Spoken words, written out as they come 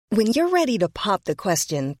When you're ready to pop the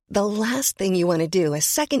question, the last thing you want to do is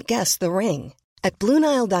second-guess the ring. At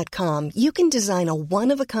BlueNile.com, you can design a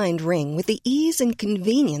one-of-a-kind ring with the ease and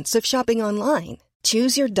convenience of shopping online.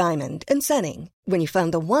 Choose your diamond and setting. When you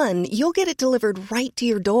find the one, you'll get it delivered right to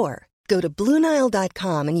your door. Go to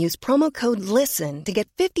BlueNile.com and use promo code LISTEN to get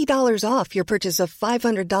 $50 off your purchase of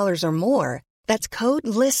 $500 or more. That's code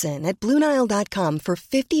LISTEN at BlueNile.com for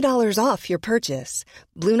 $50 off your purchase.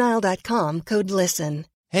 BlueNile.com, code LISTEN.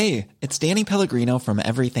 Hey, it's Danny Pellegrino from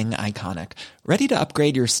Everything Iconic. Ready to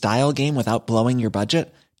upgrade your style game without blowing your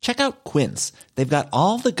budget? Check out Quince. They've got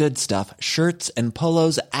all the good stuff, shirts and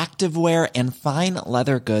polos, activewear, and fine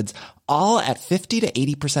leather goods, all at 50 to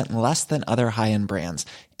 80% less than other high-end brands.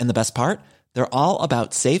 And the best part? They're all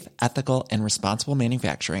about safe, ethical, and responsible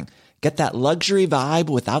manufacturing. Get that luxury vibe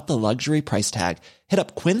without the luxury price tag. Hit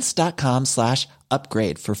up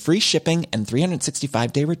quince.com/upgrade for free shipping and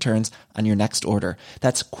 365-day returns on your next order.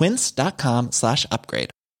 That's quince.com/upgrade.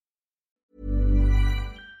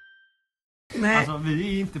 Nej. Alltså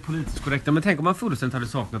vi är inte politiskt korrekta, men tänk om man fullständigt hade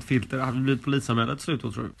saknat filter. Hade det blivit polisanmäld till slut,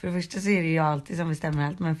 tror du? För det första så är det ju alltid som bestämmer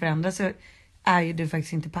allt. Men för det andra så är ju du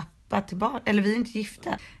faktiskt inte pappa till barn. Eller vi är inte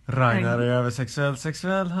gifta. Ragnar är över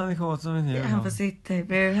sexuell, han är kåt som en djur. Han får sitta i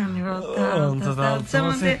bur, han är allt som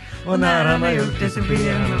man ser. Och när han har gjort det så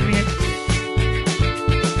blir han med.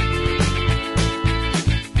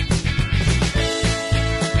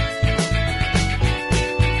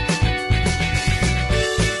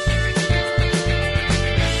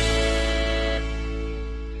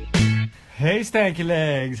 Hej Stanky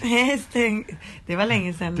Legs! Det var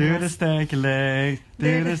länge sedan. Du är det Stanky Legs, du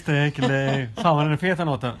är det Stanky Legs. Fan vad den är fet, den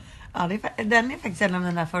låten. Ja, den är faktiskt en av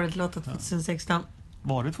mina favoritlåtar 2016.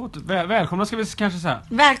 Var det 2000? Välkomna ska vi kanske säga.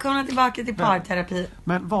 Välkomna tillbaka till parterapi.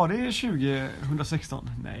 Men var det 2016?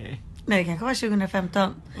 Nej. Nej, det kanske var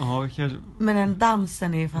 2015. Ja, kanske. Men den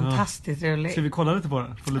dansen är ju fantastiskt rolig. Ska vi kolla lite på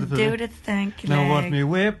den? Få lite Do the Stanky Now Leg. watch me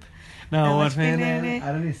whip. Now watch me...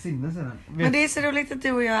 Ja, den är sinnes. Men det är så roligt att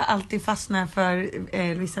du och jag alltid fastnar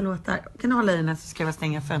för vissa låtar. Kan du hålla i den så ska jag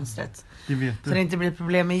stänga fönstret? Det vet du. Så det inte blir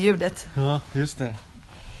problem med ljudet. Ja, just det.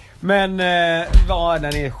 Men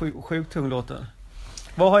den är sjukt tung låten.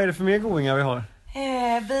 Vad är det för mer goingar vi har?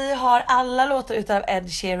 Vi har alla låtar utav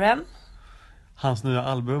Ed Sheeran. Hans nya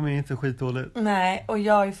album är inte skitdåligt. Nej, och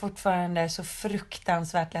jag är fortfarande så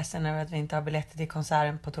fruktansvärt ledsen över att vi inte har biljetter till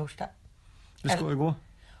konserten på torsdag. Du ska gå.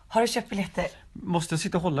 Har du köpt biljetter? Måste jag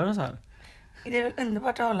sitta och hålla den så här? Det är väl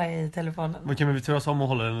underbart att hålla i telefonen. Vad kan vi turas om att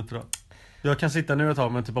hålla den lite då? Jag kan sitta nu ett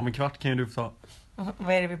tag, men typ om en kvart kan ju du få ta.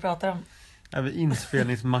 Vad är det vi pratar om? Även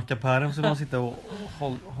inspelningsmackapären så de sitter och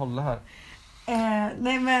hålla här.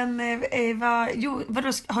 Nej men,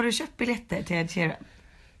 vadå, har du köpt biljetter till Ed Sheeran?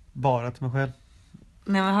 Bara till mig själv.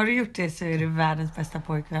 Nej men har du gjort det så är du världens bästa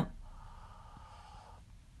pojkvän.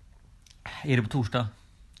 Är det på torsdag?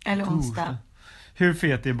 Eller onsdag. Hur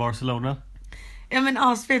fet är Barcelona? Ja men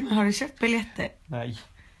asfet, men har du köpt biljetter? Nej.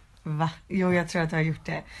 Va? Jo, jag tror att du har gjort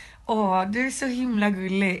det. Åh, du är så himla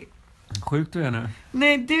gullig. Sjukt du är nu.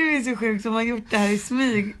 Nej, du är så sjuk som har gjort det här i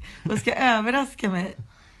smyg och ska överraska mig.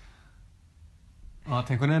 Ja,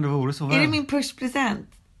 tänk om det ändå vore så väl. Är det min pushpresent?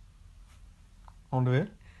 Om du vill.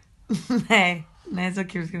 Nej, så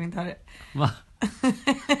kul ska vi inte ha det. Va?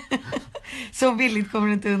 Så billigt kommer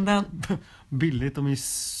du inte undan. Billigt, de är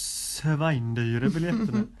svindyra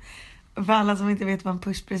biljetterna. För alla som inte vet vad en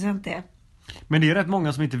pushpresent är. Men det är rätt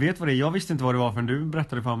många som inte vet vad det är. Jag visste inte vad det var förrän du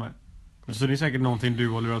berättade för mig. Så det är säkert någonting du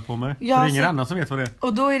har lurat på mig. Ja, för det är ingen annan som vet vad det är.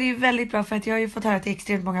 Och då är det ju väldigt bra, för att jag har ju fått höra att det är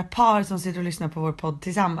extremt många par som sitter och lyssnar på vår podd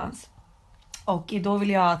tillsammans. Och då vill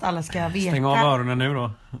jag att alla ska veta. Stäng av öronen nu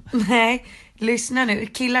då. Nej, lyssna nu.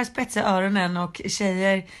 Killar spetsar öronen och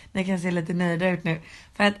tjejer, ni kan se lite nöjda ut nu.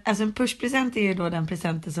 För att alltså, en pushpresent är ju då den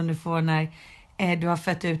presenten som du får när du har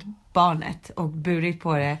fött ut barnet och burit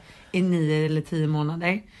på det i 9 eller 10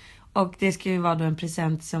 månader. Och det ska ju vara då en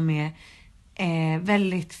present som är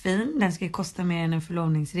väldigt fin. Den ska kosta mer än en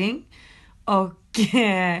förlovningsring. Och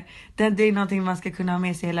det är någonting man ska kunna ha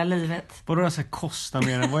med sig hela livet. Vadå det ska kosta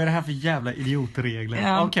mer än? Vad är det här för jävla idiotregler?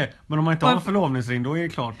 Ja. Okej, men om man inte har en förlovningsring, då är det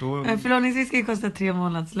klart. Då... En förlovningsring ska ju kosta 3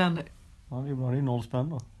 månadslöner. Ja, det är bra. Det är 0 spänn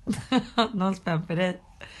då. 0 spänn för dig.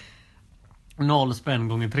 0 spänn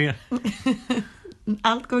gånger 3.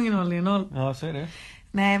 Allt gånger 0 är 0. Ja, så är det.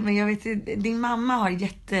 Nej, men jag vet, din mamma har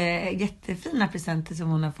jättefina presenter som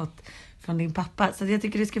hon har fått från din pappa. Så jag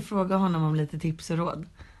tycker du ska fråga honom om lite tips och råd.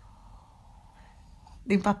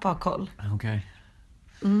 Din pappa har koll. Okej.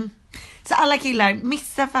 Mm. Så alla killar,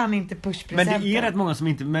 missa fan inte pushpresenter. Men det är rätt många som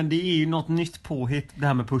inte... Men det är ju något nytt påhitt, det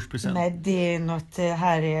här med pushpresent. Nej, det är något...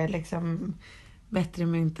 Här är liksom bättre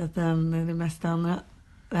myntat än det mesta andra.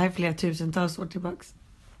 Det här är flera tusentals år tillbaks.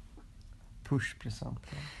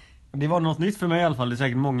 Pushpresenter. Det var något nytt för mig i alla fall. Det är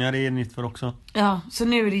säkert många det är nytt för också. Ja, så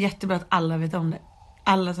nu är det jättebra att alla vet om det.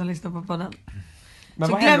 Alla som lyssnar på podden. Men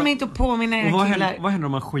Så vad glöm händer, inte att påminna och era vad killar. händer, vad händer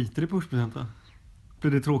om man skiter i pushpresenter?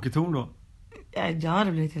 Blir det tråkig ton då? Jag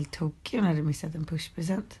hade blivit helt tokig om jag hade missat en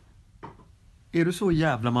pushpresent. Är du så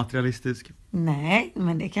jävla materialistisk? Nej,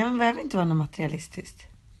 men det behöver inte vara något materialistiskt.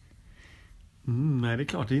 Nej, det är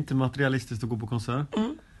klart. Det är inte materialistiskt att gå på konsert.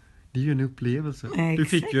 Mm. Det är ju en upplevelse. Exakt. Du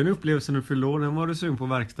fick ju en upplevelse när du fyllde år. Den var du sugen på att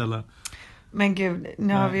verkställa. Men gud,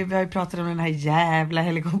 nu har vi har ju pratat om den här jävla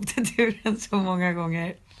helikopterturen så många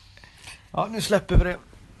gånger. Ja, nu släpper vi det.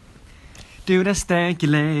 Du är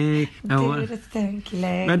stänkelig.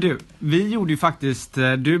 Men du, vi gjorde ju faktiskt...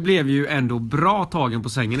 Du blev ju ändå bra tagen på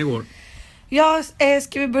sängen igår. Ja,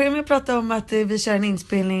 ska vi börja med att prata om att vi kör en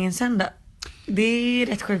inspelning en söndag? Det är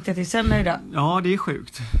rätt sjukt att det är söndag idag. Ja, det är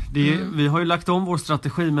sjukt. Vi har ju lagt om vår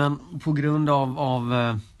strategi, men på grund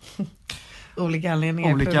av olika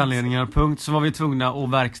anledningar. Punkt, så var vi tvungna att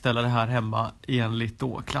verkställa det här hemma enligt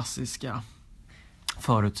då klassiska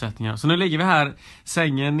förutsättningar. Så nu ligger vi här,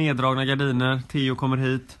 sängen, neddragna gardiner, Theo kommer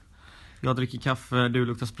hit. Jag dricker kaffe, du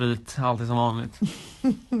luktar sprit, allt är som vanligt.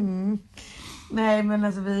 Nej, men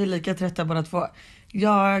alltså vi är lika trötta båda två.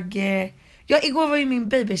 Igår var ju min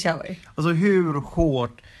baby shower. Alltså hur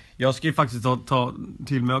hårt... Jag ska ju faktiskt ta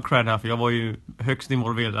till mig och cred här, för jag var ju högst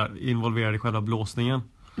involverad i själva blåsningen.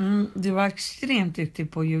 Du var extremt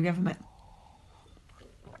duktig på att ljuga för mig.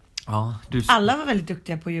 Ja, Alla var väldigt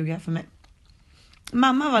duktiga på att ljuga för mig.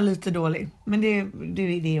 Mamma var lite dålig, men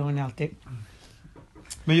det är hon alltid.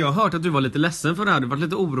 Men jag har hört att du var lite ledsen för det här. Du var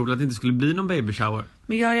lite orolig att det inte skulle bli någon baby shower.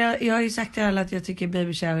 Men jag har ju sagt till alla att jag tycker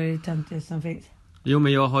baby shower är det töntigaste som finns. Jo,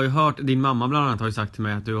 men jag har ju hört, din mamma bland annat har ju sagt till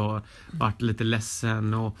mig att du har varit lite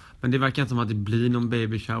ledsen. Men det verkar inte som att det blir någon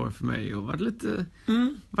baby shower för mig. Och varit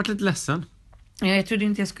lite ledsen. Ja, jag trodde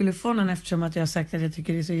inte jag skulle få någon eftersom att jag har sagt att jag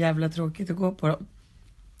tycker det är så jävla tråkigt att gå på dem.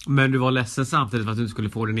 Men du var ledsen samtidigt för att du inte skulle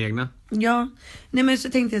få din egna? Ja, nej men så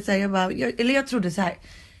tänkte jag så här, jag trodde så här.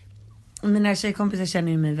 Mina tjejkompisar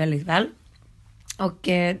känner ju mig väldigt väl. Och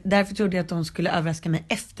därför trodde jag att de skulle överraska mig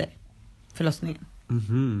efter förlossningen.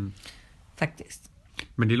 Faktiskt.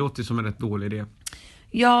 Men det låter ju som en rätt dålig idé.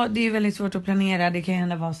 Ja, det är ju väldigt svårt att planera. Det kan ju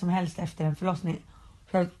hända vad som helst efter en förlossning.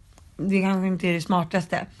 Så det kanske inte är det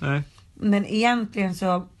smartaste. Nej. Men egentligen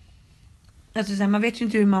så... Alltså så här, man vet ju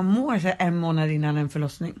inte hur man mår så här, en månad innan en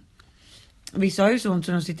förlossning. Vissa har ju sånt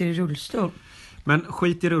så de sitter i rullstol. Men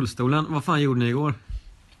skit i rullstolen. Vad fan gjorde ni igår?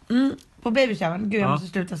 På babyshowen. Gud, jag måste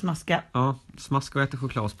sluta smaska. Ja, smaska och äta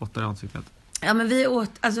choklad och spotta i ansiktet. Ja, men vi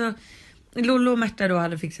åt... Alltså, Lollo och Märta då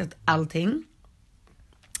hade fixat allting.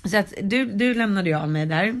 Så att du lämnade jag mig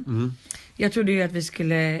där. Jag trodde ju att vi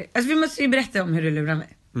skulle... Alltså vi måste ju berätta om hur du lurade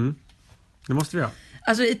mig. Det måste vi göra.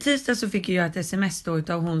 Alltså i tisdag så fick jag ett sms då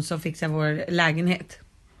utav hon som fixar vår lägenhet.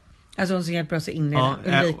 Alltså hon som hjälper oss att inreda,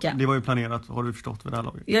 Ulrika. Det var ju planerat, har du förstått vad det här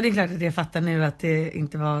laget? Ja, det är klart att jag fattar nu att det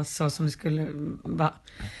inte var så som det skulle vara.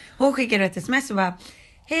 Hon skickade ett sms och bara: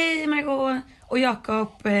 hej Margot och Jakob,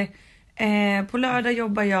 på lördag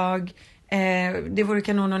jobbar jag. Det vore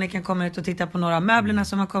kanon om ni kan komma ut och titta på några av möblerna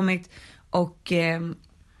som har kommit. Och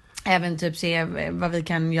även typ se vad vi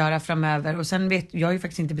kan göra framöver. Och sen jag har ju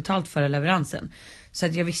faktiskt inte betalt för leveransen. Så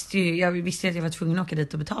att jag visste att jag var tvungen att åka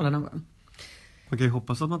dit och betala någon gång. Okej,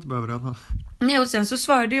 hoppas att man inte behöver det. Nej, och sen så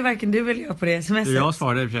svarade ju varken du eller jag på det smset. Jag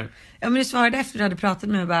svarade i och för sig. Ja, men du svarade efter du hade pratat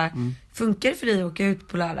med mig och bara, funkar det för dig att åka ut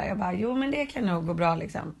på lördag? Jag bara, jo men det kan nog gå bra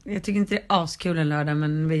liksom. Jag tycker inte det är askul en lördag,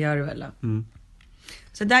 men vi gör det väl då.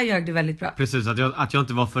 Så där gör du väldigt bra. Precis, att jag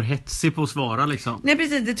inte var för hetsig på att svara liksom. Nej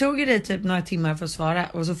precis, det tog ju dig typ några timmar för att svara.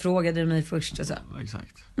 Och så frågade du mig först och så.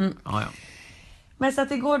 Exakt. Ja. Men så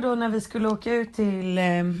att igår då när vi skulle åka ut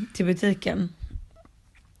till butiken.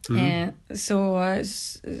 Så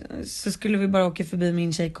skulle vi bara åka förbi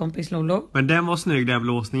min tjejkompis Lollo. Men den var snygg, den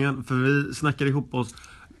blåsningen. För vi snackade ihop oss.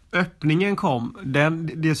 Öppningen kom,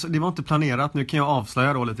 det var inte planerat. Nu kan jag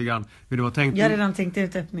avslöja då lite grann hur det var tänkt. Jag hade redan tänkt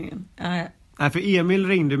ut öppningen. Ja. Nej, för Emil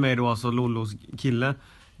ringde mig då, alltså Lollos kille.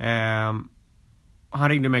 Han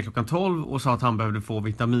ringde mig klockan 12 och sa att han behövde få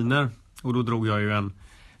vitaminer. Och då drog jag ju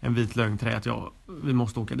en vit lögn till att vi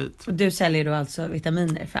måste åka dit. Och du säljer då alltså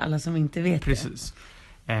vitaminer för alla som inte vet. Precis.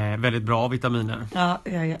 Väldigt bra vitaminer. Ja.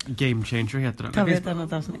 Game Changer heter den. Tar vi ett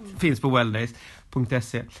annat avsnitt. Finns på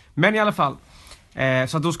welldays.se. Men i alla fall.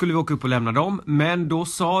 Så att då skulle vi åka upp och lämna dem. Men då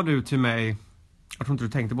sa du till mig, jag tror inte du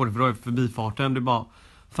tänkte på det för då är förbifarten. Du bara,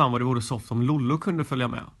 fan vad det vore soft om Lollo kunde följa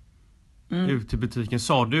med. Ut till butiken,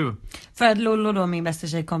 sa du. För att Lollo då, min bästa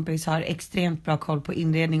tjejkompis, har extremt bra koll på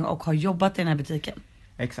inredning och har jobbat i den här butiken.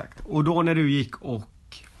 Exakt. Och då när du gick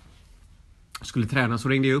och skulle träna så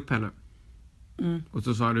ringde jag upp henne. Och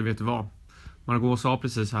så sa du, vet du vad? Margot sa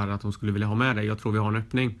precis här att hon skulle vilja ha med dig. Jag tror vi har en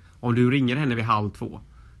öppning. Om du ringer henne vid 1:30,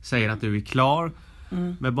 säger att du är klar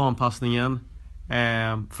med barnpassningen,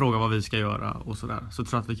 frågar vad vi ska göra och sådär, så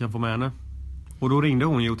tror jag att vi kan få med henne. Och då ringde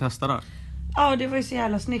hon ju och testade där. Ja, det var ju så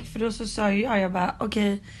jävla snyggt, för då så sa jag bara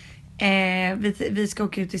okej, vi ska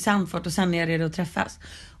åka ut till Sandfort och sen är jag redo att träffas.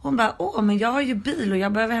 Hon bara, men jag har ju bil och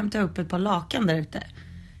jag behöver hämta upp ett par lakan där ute.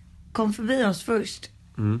 Kom förbi oss först.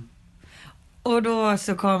 Och då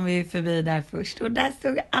så kom vi förbi där först. Och där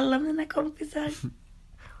stod alla mina kompisar.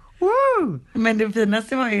 Woo! Men det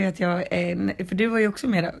finaste var ju att jag, för du var ju också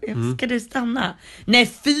med då. Ska du stanna? Nej,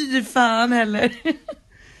 fy fan heller.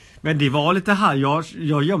 Men det var lite här,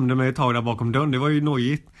 jag gömde mig ett tag där bakom dörren. Det var ju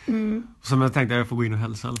nojigt. Som jag tänkte att jag får gå in och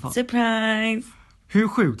hälsa i alla fall. Surprise! Hur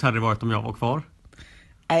sjukt hade det varit om jag var kvar?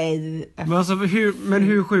 Nej. Men, alltså,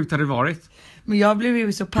 hur sjukt hade det varit? Men jag blev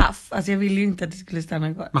ju så paff. Alltså jag ville ju inte att det skulle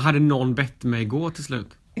stanna kvar. Men hade någon bett mig gå till slut?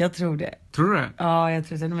 Jag tror det. Tror du det? Ja, jag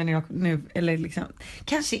tror det. Men jag nu, eller liksom,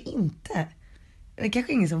 kanske inte. Det är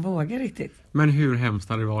kanske ingen som vågar riktigt. Men hur hemskt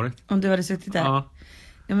hade det varit? Om du hade suttit där? Ja.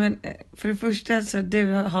 Ja, men för det första så,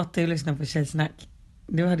 du hatar ju att lyssna på tjejsnack.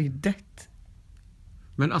 Du hade ju dött.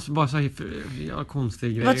 Men alltså bara så här, ja,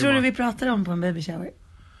 konstiga grejer. Vad tror bara. du vi pratar om på en baby shower?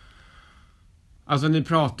 Alltså ni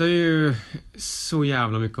pratar ju så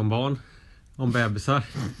jävla mycket om barn. Om bebisar.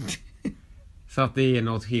 Så att det är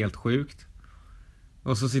något helt sjukt.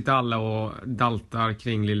 Och så sitter alla och daltar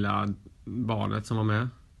kring lilla barnet som var med.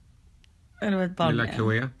 Det var ett barn. Lilla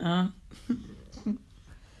Chloe. Ja.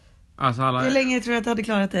 Alltså alla... Hur länge tror du att du hade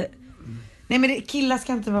klarat det? Nej, men killar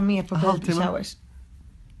ska inte vara med på baby Halvtimme. showers.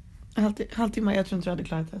 Halvtimme, jag tror inte du hade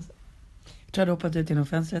klarat det. Alltså. Jag tror jag hade hoppat ut genom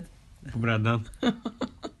fönstret. På bredden.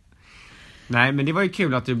 Nej, men det var ju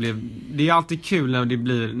kul att det blev... Det är alltid kul när det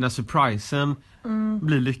blir... När surprisen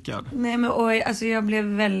blir lyckad. Nej, men alltså jag blev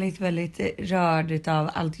väldigt, väldigt rörd utav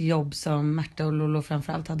allt jobb som Märta och Lolo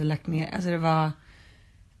framförallt hade lagt ner. Alltså det var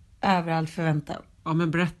överallt förväntan. Ja,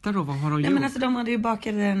 men berätta då, vad har de Nej, gjort? men alltså de hade ju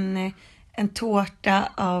bakat en tårta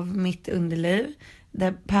av mitt underliv.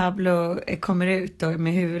 Där Pablo kommer ut då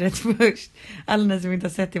med huvudet först. Alla som inte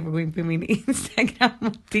har sett det får gå in på min Instagram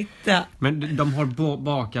och titta. Men de har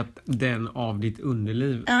bakat den av ditt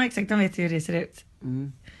underliv. Ja, exakt. De vet ju hur det ser ut.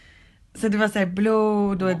 Så det var så här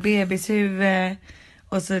blod och ett bebishuvud.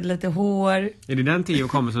 Och så lite hår. Är det den Theo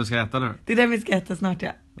kommer som ska äta nu? Det är den vi ska äta snart,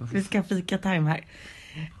 ja. Vi ska fika time här.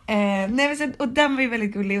 Nej, men och den var ju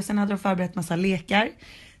väldigt gullig. Och sen hade de förberett massa lekar.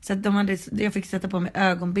 Så att jag fick sätta på mig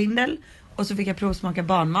ögonbindel. Och så fick jag provsmaka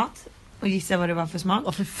barnmat. Och gissa vad det var för smak.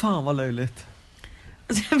 Åh, för fan vad löjligt.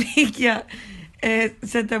 Och sen fick jag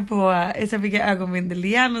sen fick jag ögonbindel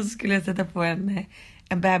igen. Och så skulle jag sätta på en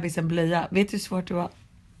bebis en blöja. Vet du hur svårt det var?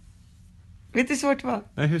 Nej,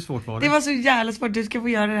 hur svårt var det? Det var så jävla svårt. Du ska få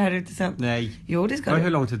göra det här ute sen. Nej. Jo, det ska Ja, du. hur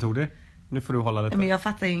lång tid tog det? Nu får du hålla lite. Men jag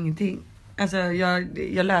fattar ju ingenting. Alltså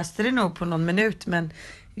jag löste det nog på någon minut. Men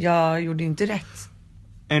jag gjorde ju inte rätt.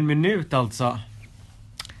 1 minut alltså?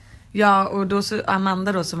 Ja, och då så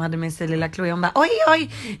Amanda då som hade med sig lilla Chloe, hon bara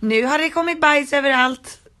oj, nu har det kommit bajs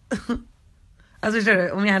överallt. Alltså förstår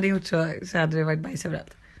du, om jag hade gjort så hade det varit bajs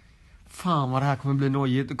överallt. Fan vad det här kommer bli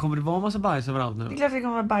nojigt. Kommer det vara en massa bajs överallt nu? Det är klart det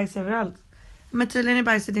kommer vara bajs överallt. Men tydligen är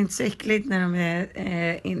bajset inte så äckligt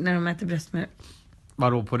när de äter bröstmjölk.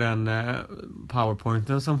 Vadå, på den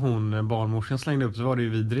powerpointen som barnmorsan slängde upp så var det ju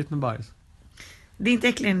vidrigt med bajs. Det är inte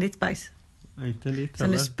äckligt än ditt bajs. Inte lite Som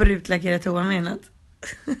eller? du sprutlackerar toan med något.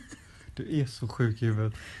 Du är så sjuk i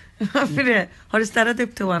huvudet. Varför det? Har du städat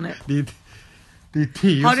upp toan nu? Det är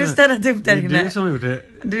Theo Har du städat upp där Det är inne? du som har gjort det.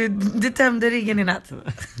 Du tömde ryggen i natt.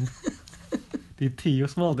 Det är Theo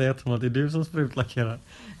som har det som att det är du som sprutlackerar.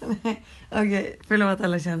 Okej, förlåt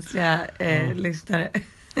alla känsliga lyssnare.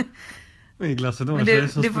 Men Men du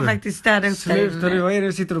får faktiskt städa upp där Sluta inne. du, vad är det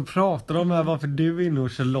du sitter och pratar om här? Varför du är inne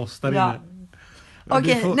och kör loss där Ja. inne?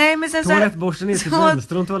 Okej, nej men sen så... Toalettborsten är till så-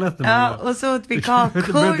 vänster om toaletten. Ja, och så åt vi Du behöver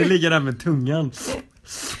inte kakor. ligga där med tungan.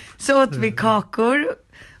 Så åt vi kakor.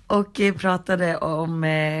 Och pratade om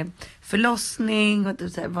förlossning. Och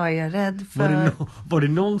typ så här, vad är jag rädd för? Var det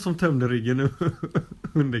någon som tömde ryggen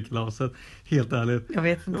under glaset? Helt ärligt. Jag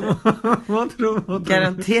vet inte. Vad tror du?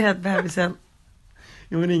 Garanterat bebisen.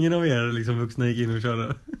 Jo, men ingen av er liksom vuxna gick in och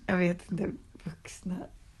körde. Jag vet inte. Vuxna.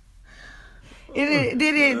 Det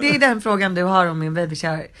är den frågan du har om min baby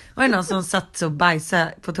shower. Var det någon som satt så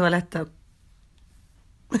bajsa på toaletten?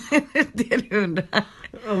 Det är du undrar.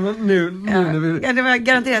 Ja, men nu när vi... Ja, det var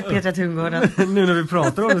garanterat Petra Tungården. Nu när vi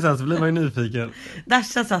pratar om det sen så blir man ju nyfiken.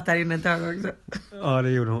 Dasha satt där inne ett tag också. Ja,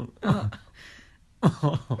 det gjorde hon.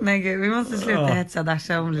 Nej gud, vi måste sluta hetsa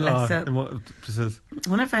Dasha, hon blir ledsen. Precis.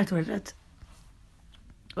 Hon har färgat håret rött.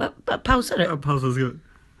 Pausar du? Jag pausar skull.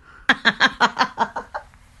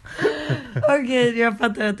 Okej, jag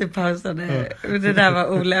fattar att du pausade. Det där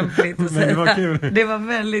var olämpligt att säga. Men det var kul. Det var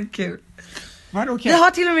väldigt kul. Var det okej? Jag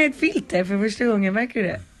har till och med ett filter för första gången, märker du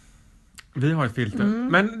det? Vi har ett filter.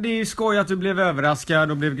 Men det är skoj att du blev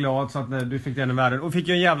överraskad och blev glad så att du fick den i världen. Och fick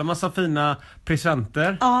ju en jävla massa fina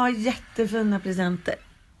presenter. Ja, jättefina presenter.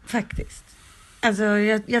 Faktiskt. Alltså,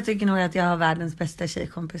 jag tycker nog att jag har världens bästa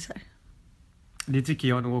tjejkompisar. Det tycker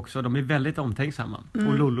jag nog också. De är väldigt omtänksamma.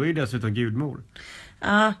 Och Lollo är dessutom gudmor.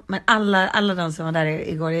 Ja, men alla de som var där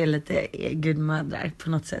igår är lite gudmödrar på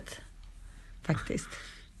något sätt. Faktiskt.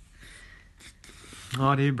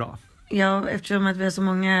 Ja, det är ju bra. Ja, eftersom att vi har så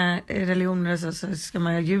många religioner så ska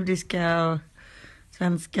man ha judiska och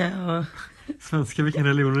svenska och... Svenska, vilken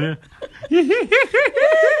religion är det?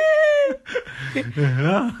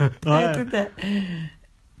 Jag vet inte.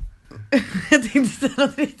 Jag tänkte säga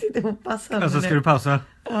något riktigt opassande. Alltså, ska du pausa?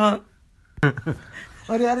 Ja.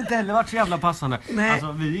 Ja, det hade inte heller varit så jävla passande. Nej.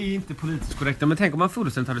 Alltså, vi är inte politiskt korrekta. Men tänk om man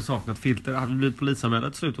fullständigt hade saknat filter. Hade det blivit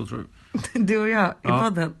polisanmäld till slut, tror du? Du och jag i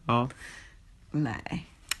podden? Ja. Nej.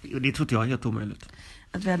 Jo, det tror jag är helt omöjligt.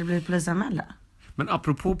 Att vi hade blivit polisanmälda? Men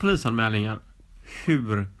apropå polisanmälningar.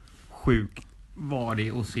 Hur sjuk var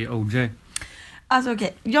det att se OJ? Alltså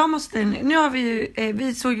okej, jag måste, nu har vi ju,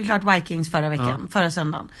 vi såg ju klart Vikings förra veckan, förra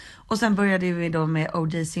söndagen. Och sen började vi då med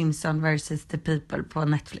O.J. Simpson vs. The People på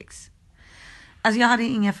Netflix. Alltså jag hade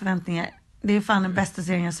inga förväntningar. Det är fan den bästa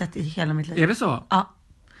serien jag sett i hela mitt liv. Är det så? Ja.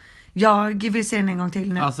 Jag vill se den en gång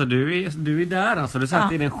till nu. Alltså du är där alltså. Du säger att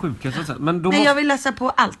det är den sjukaste sätt. Men då Nej, jag vill läsa på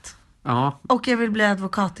allt. Ja. Och jag vill bli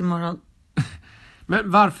advokat imorgon.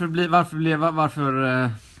 Men varför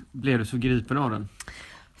blev du så gripen av den?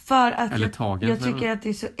 För att Eller tagen, jag tycker att det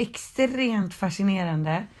är så extremt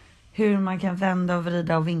fascinerande hur man kan vända och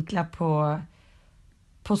vrida och vinkla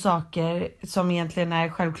på saker som egentligen är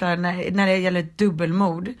självklara. När det gäller ett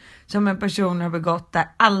dubbelmord som en person har begått där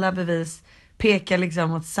alla bevis pekar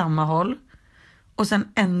liksom åt samma håll. Och sen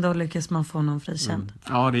ändå lyckas man få någon frikänd.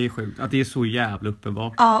 Ja, det är sjukt. Att det är så jävla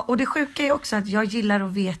uppenbart. Ja, och det sjuka är också att jag gillar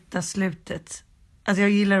att veta slutet. Alltså jag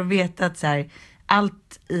gillar att veta att så här,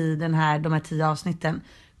 allt i de här 10 avsnitten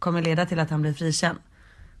kommer leda till att han blir frikänd.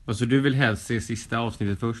 Alltså du vill helst se sista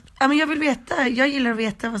avsnittet först? Ja, men jag gillar att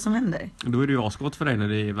veta vad som händer. Då är det ju asgott för dig när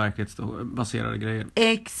det är verklighetsbaserade grejer.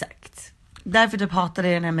 Exakt. Därför typ hatade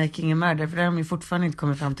jag den här Making a Murder, för där har de ju fortfarande inte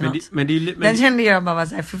kommit fram till något. Den kände jag bara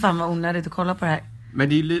så här, för fan vad onödigt att kolla på det här. Men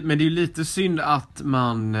det är ju lite synd att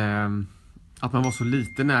man var så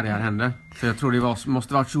lite när det här hände. För jag tror det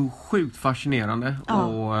måste varit så sjukt fascinerande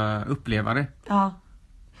att uppleva det. Ja.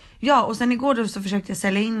 Ja, och sen igår då så försökte jag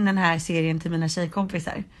sälja in den här serien till mina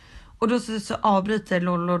tjejkompisar. Och då så avbryter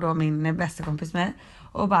Lollo då, min bästa kompis med.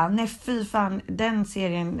 Och bara, nej fy fan, den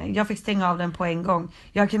serien, jag fick stänga av den på en gång.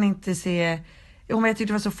 Jag kan inte se, jag tyckte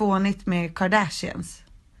det var så fånigt med Kardashians.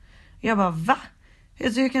 Jag bara, va?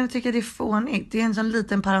 Jag kan tycka det är fånigt. Det är en sån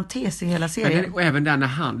liten parentes i hela serien. Och även där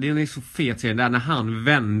när det är en så fet serie, där när han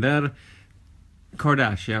vänder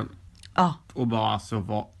Kardashian. Ja. Och bara, alltså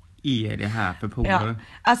vad är det här för polare? Ja.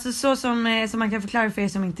 Alltså så som man kan förklara för er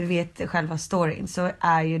som inte vet själva storyn, så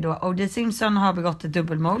är ju då O.J. Simpson har begått ett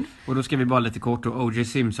dubbelmord. Och då ska vi bara lite kort då. O.J.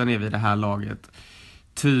 Simpson är vid det här laget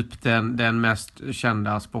typ den mest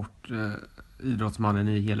kända idrottsmannen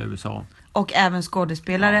i hela USA. Och även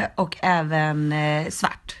skådespelare och även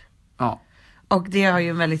svart. Ja. Och det har ju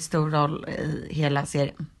en väldigt stor roll i hela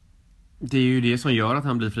serien. Det är ju det som gör att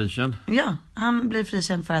han blir frikänd. Ja, han blir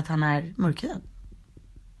frikänd för att han är mörkhyad.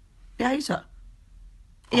 Det är ju så.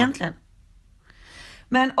 Egentligen.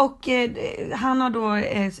 Men han har då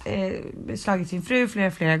slagit sin fru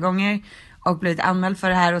flera gånger och blivit anmäld för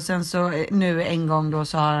det här. Och sen så nu en gång då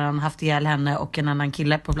så har han haft ihjäl henne och en annan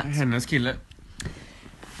kille på plats. Hennes kille.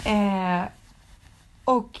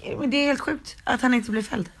 Och det är helt sjukt att han inte blir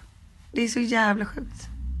fälld. Det är så jävla sjukt.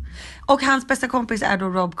 Och hans bästa kompis är då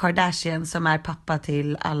Rob Kardashian, som är pappa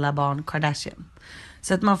till alla barn Kardashian.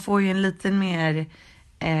 Så att man får ju en liten mer...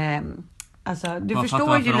 alltså, du bara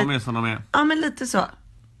förstår ju de är som de är. Ja, men lite så.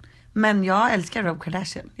 Men jag älskar Rob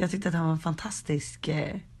Kardashian. Jag tyckte att han var en fantastisk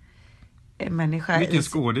människa. Vilken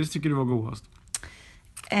skådis tycker du var godast?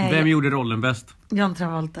 Vem gjorde rollen bäst? John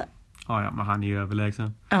Travolta. Ja, men han är ju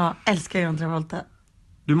överlägsen. Ja, älskar John Travolta.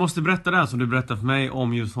 Du måste berätta det här som du berättade för mig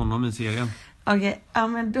om just honom i serien. Okej, ja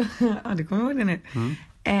men då... Ja, du kommer ihåg det nu.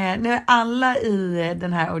 Nu är alla i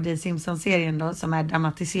den här O.J. Simpson-serien då, som är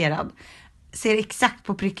dramatiserad, ser exakt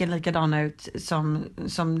på pricken likadana ut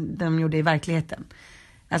som de gjorde i verkligheten.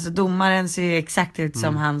 Alltså domaren ser exakt ut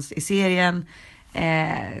som hans i serien.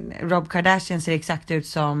 Rob Kardashian ser exakt ut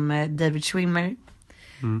som David Schwimmer.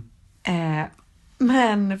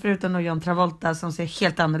 Men förutom då John Travolta som ser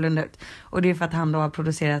helt annorlunda ut. Och det är för att han då har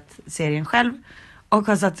producerat serien själv. Och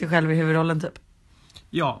har satt sig själv i huvudrollen typ.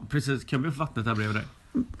 Ja, precis. Kan vi få vattnet här bredvid dig?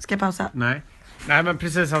 Ska jag pausa? Nej, men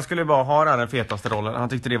precis. Han skulle bara ha den fetaste rollen. Han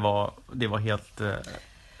tyckte det var helt...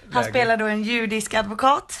 Han spelar då en judisk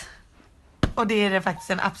advokat. Och det är faktiskt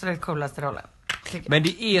den absolut coolaste rollen. Men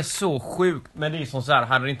det är så sjukt. Men det är som så här,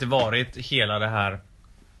 hade det inte varit hela det här...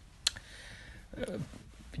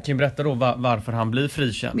 Vi kan berätta då varför han blir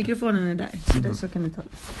frikänd. Mikrofonen är där, så kan du ta det.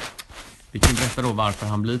 Vi kan berätta då varför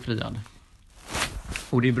han blir friad.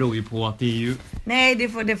 Och det beror ju på att det är ju... Nej, det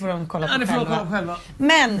får de kolla på, det får de kolla på själva.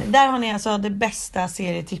 Men där har ni alltså det bästa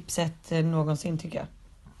serietipset någonsin tycker jag.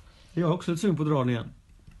 Jag har också ett syn på att dra den igen.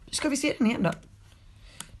 Ska vi se den igen då?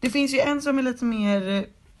 Det finns ju en som är lite mer...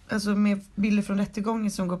 Alltså med bilder från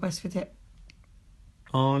rättegången som går på SVT.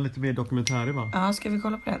 Ja, lite mer dokumentärer va? Ja, ska vi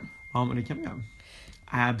kolla på den? Ja, men det kan vi göra.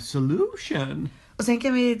 Absolution. Och sen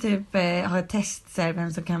kan vi typ ha ett test så här,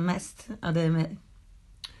 vem som kan mest. Ja, det är mig.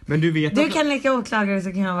 Men du vet Du kan leka åklagare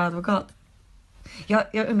så kan jag vara advokat.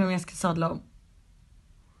 Jag undrar om jag ska sadla om.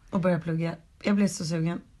 Och börja plugga. Jag blir så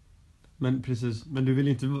sugen. Men precis, men du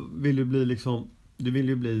vill ju bli liksom... Du vill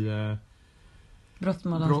ju bli...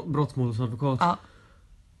 Brottmålsadvokat. Ja.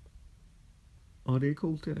 Ja, det är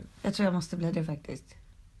coolt det. Jag tror jag måste bli det faktiskt.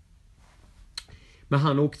 Men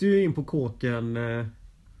han åkte ju in på kåken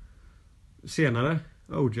senare,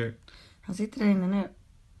 OJ. Han sitter där inne nu.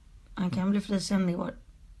 Han kan bli frikänd i år.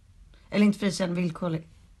 Eller inte frikänd, villkorlig.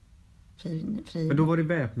 Fri. Men då var det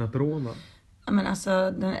väpnat rån va? Ja, men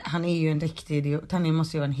alltså, han är ju en riktig idiot. Han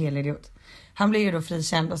måste ju vara en hel idiot. Han blev ju då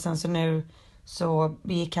frikänd och sen så nu så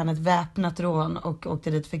begick han ett väpnat rån och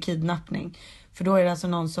åkte dit för kidnappning. För då är det alltså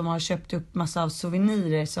någon som har köpt upp massa av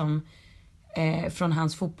souvenirer som från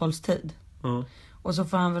hans fotbollstid. Ja. Och så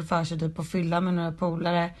får han väl för sig typ att fylla med några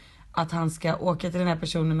polare att han ska åka till den här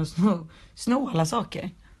personen och sno alla saker.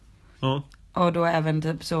 Ja. Och då även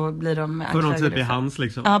typ så blir de... För någon typ i hans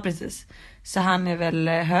liksom. Ja, precis. Så han är väl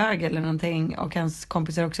hög eller någonting. Och hans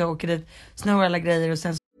kompisar också åker dit, snor alla grejer och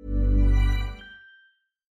sen...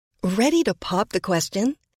 Ready to pop the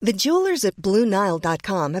question? The jewelers at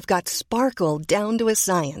BlueNile.com have got sparkle down to a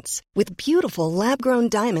science with beautiful lab-grown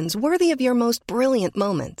diamonds worthy of your most brilliant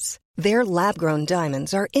moments. Their lab-grown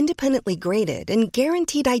diamonds are independently graded and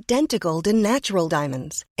guaranteed identical to natural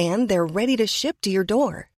diamonds. And they're ready to ship to your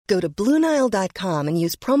door. Go to BlueNile.com and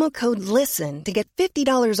use promo code LISTEN to get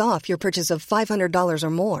 $50 off your purchase of $500 or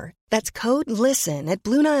more. That's code LISTEN at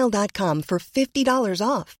BlueNile.com for $50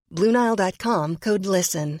 off. BlueNile.com, code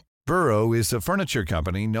LISTEN. Burrow is a furniture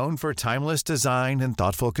company known for timeless design and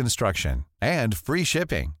thoughtful construction, and free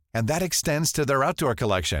shipping, and that extends to their outdoor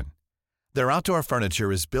collection. Their outdoor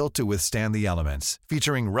furniture is built to withstand the elements,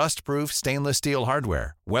 featuring rust-proof stainless steel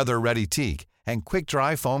hardware, weather-ready teak, and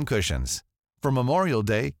quick-dry foam cushions. For Memorial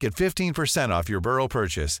Day, get 15% off your Burrow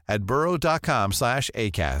purchase at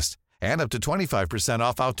burrow.com/ACAST, and up to 25%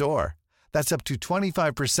 off outdoor. That's up to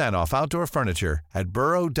 25% off outdoor furniture at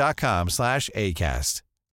burrow.com/ACAST.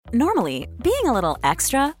 Normally, being a little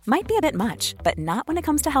extra might be a bit much, but not when it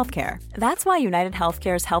comes to healthcare. That's why United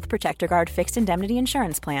Healthcare's Health Protector Guard fixed indemnity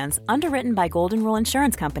insurance plans, underwritten by Golden Rule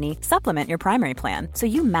Insurance Company, supplement your primary plan so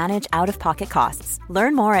you manage out-of-pocket costs.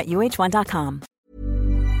 Learn more at uh1.com.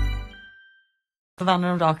 Så vandrar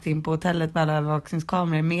de rakt in på hotellet med alla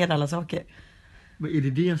övervakningskameror med alla saker. Men är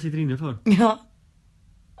det han sitter inne för? Ja.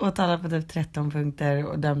 Och talar på typ 13 punkter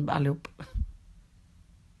och dömd allihop.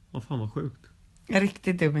 Vad fan vad sjukt. Jag är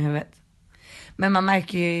riktigt dum i huvudet. Men man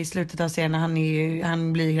märker ju i slutet av serien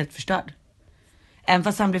han blir helt förstörd. Även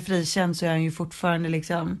fast han blir frikänd så är han ju fortfarande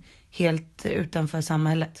liksom helt utanför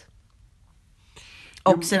samhället.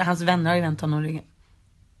 Och så hans vänner har ju den tonåringen.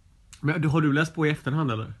 Men har du läst på i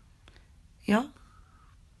efterhand eller? Ja.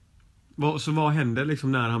 Så vad hände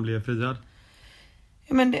liksom när han blev friad?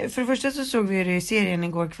 Ja, men för det första så såg vi det i serien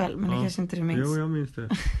igår kväll. Men det kanske inte du minns. Jo, jag minns det.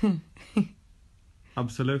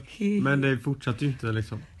 Absolut. Men det fortsatte ju inte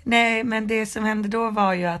liksom. Nej, men det som hände då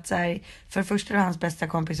var ju att så här, för det första var hans bästa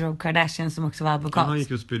kompis Rob Kardashian som också var advokat. Ja, han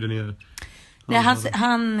gick och spydde ner. Nej,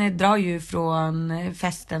 han drar ju från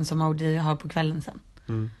festen som OJ har på kvällen sen.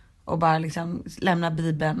 Och bara liksom lämna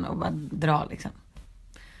Bibeln och bara dra liksom.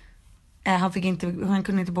 Han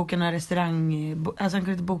kunde inte boka några restaurang, alltså han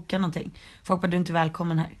kunde inte boka någonting. Folk bara, du är inte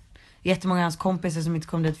välkommen här. Jättemånga av hans kompisar som inte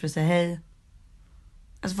kom dit för att säga hej.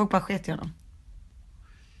 Alltså folk bara sket i honom.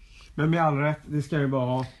 Men med all rätt, det ska ju bara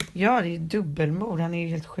ha. Ja, det är ju dubbelmord, han är ju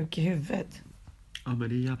helt sjuk i huvudet. Ja, men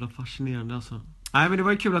det är jävla fascinerande alltså. Nej, men det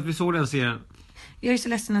var ju kul att vi såg den serien. Jag är så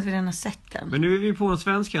ledsen att vi redan har sett den. Men nu är vi på en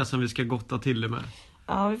svensk här som vi ska gotta till det med.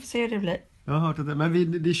 Ja, vi får se hur det blir. Jag har hört det.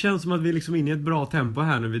 Men det känns som att vi är liksom inne i ett bra tempo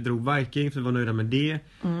här nu. Vi drog Viking, för vi var nöjda med det.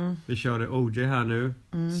 Vi körde OJ här nu.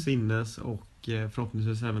 Sinnes och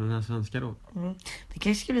förhoppningsvis även den här svenska då. Det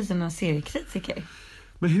kanske ska bli sådana seriekritiker.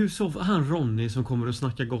 Men hur så han Ronny som kommer att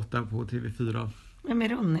snacka gott där på TV4? Vem är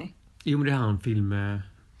Ronny? Jo, men det är han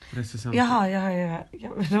filmrecensent. Jaha.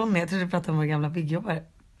 Ronny, jag trodde du pratade om vår gamla byggjobbare.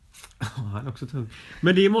 Ja, han är också tung.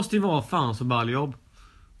 Men det måste ju vara fan så balljobb.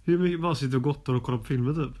 Hur mycket bara sitter och gottar och kollar på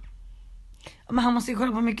filmer typ? Men han måste ju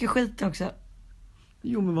kolla på mycket skit också.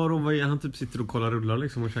 Jo, men vad är han typ sitter och kollar rullar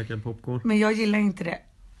liksom och käkar popcorn? Men jag gillar inte det.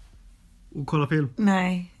 Och kollar film?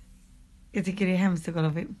 Nej. Jag tycker det är hemskt att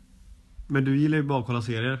kolla film. Men du gillar ju bara att kolla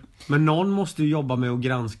serier. Men någon måste ju jobba med att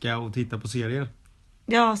granska och titta på serier.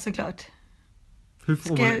 Ja, såklart. Hur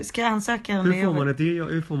får Ska jag ansöka om det jobbet?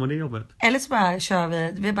 Hur får man det jobbet? Eller så bara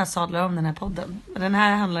kör vi bara sadlar om den här podden. Den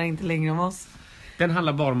här handlar inte längre om oss. Den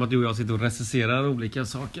handlar bara om att du och jag sitter och recenserar olika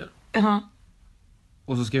saker. Ja.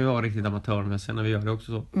 Och så ska vi vara riktigt amatörmässiga när vi gör det också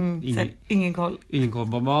så. Ingen koll. Ingen koll.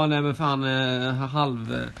 Bara, nej men fan,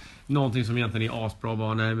 någonting som egentligen är asbra.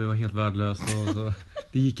 Bara, nej men det var helt värdelöst. Och så.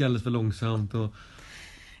 Det gick alldeles för långsamt. Och...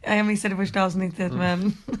 Ja, jag missade första avsnittet,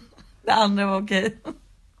 men det andra var okej.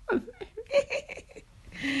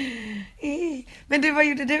 Men du, vad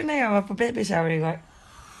gjorde du när jag var på baby shower igår?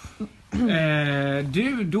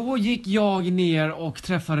 Då gick jag ner och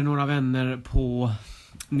träffade några vänner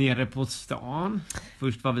nere på stan.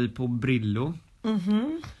 Först var vi på Brillo.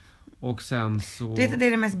 Och sen så... Det är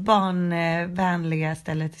det mest barnvänliga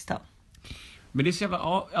stället i stan. Men det är så jävla...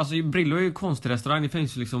 Ja, alltså Brillo är ju konstig restaurang. Det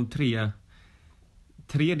finns ju liksom tre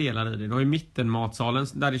delar i det. Du har ju mitten matsalen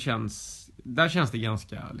där känns det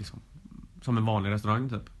ganska liksom som en vanlig restaurang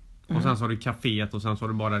typ. Och sen så har du kaféet och sen så har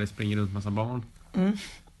du bara där det springer runt massa barn.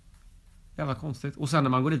 Jävla konstigt. Och sen när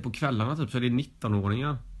man går dit på kvällarna typ så är det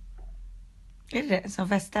 19-åringar. Är det som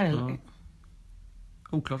festar eller? Ja.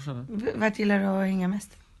 Oklart så. Vad gillar du att hänga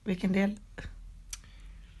mest? Vilken del?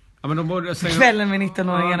 Ja, men de borde kvällen med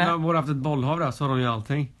 19-åringarna. Ja, de borde haft ett bollhav där så har de ju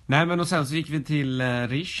allting. Nej, men och sen så gick vi till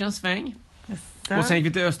Rish en sväng. Och sen gick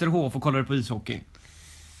vi till Österhof och kollade på ishockey.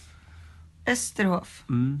 Österhof?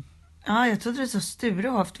 Ja, jag trodde det var så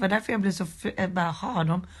Sturehof. Det var därför jag blev så...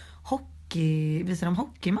 Visar de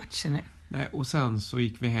hockeymatcher nu? Nej, och sen så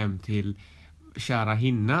gick vi hem till kära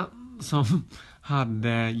Hinna som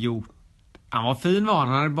hade gjort... Han var fin var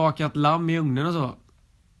han hade bakat lamm i ugnen och så.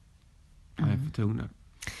 Jag är för tung nu.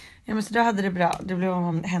 Ja, men så då hade det bra. Du blev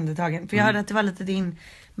omhändertagen. För jag hörde att det var lite din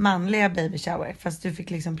manliga baby shower. Fast du fick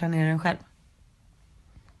liksom planera den själv.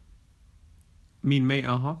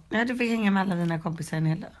 Jaha. Ja, du fick hänga med alla dina kompisar en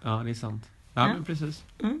hel dag. Ja, det är sant. Ja, men precis.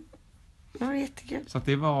 Det var jättekul. Så att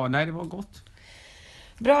det var gott.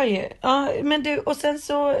 Bra ju. Ja, men du, och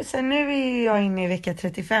sen nu är jag inne i vecka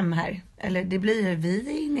 35 här. Eller det blir vi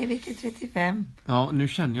är inne i vecka 35. Ja, nu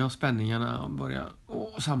känner jag spänningarna börjar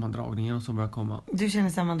och sammandragningen och så börjar komma. Du känner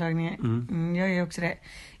sammandragningar? Jag gör också det.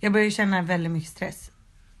 Jag börjar känna väldigt mycket stress.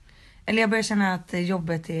 Eller jag börjar känna att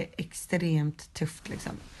jobbet är extremt tufft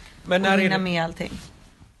liksom. Men när hinna med allting.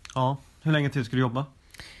 Ja, hur länge till ska du jobba?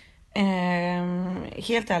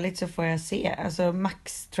 Helt ärligt så får jag se. Alltså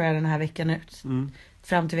max tror jag den här veckan ut.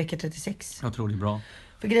 Fram till vecka 36. Jag tror det är bra.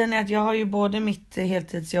 För grejen är att jag har ju både mitt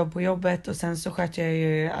heltidsjobb på jobbet och sen så sköter jag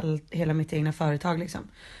ju hela mitt egna företag liksom.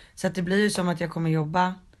 Så att det blir ju som att jag kommer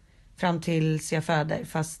jobba fram tills jag föder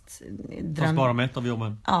fast bara med ett av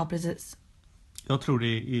jobben. Ja, precis. Jag tror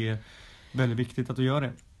det är väldigt viktigt att du gör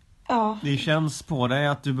det. Ja. Det känns på dig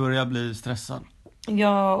att du börjar bli stressad.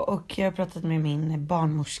 Ja, och jag har pratat med min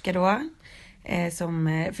barnmorska då.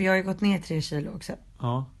 För jag har ju gått ner 3 kilo också.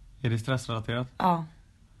 Ja, är det stressrelaterat? Ja.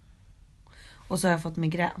 Och så har jag fått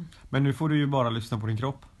migrän. Men nu får du ju bara lyssna på din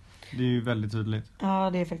kropp. Det är ju väldigt tydligt. Ja,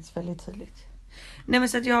 det är faktiskt väldigt tydligt. Nej, men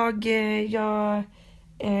så att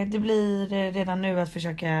det blir redan nu att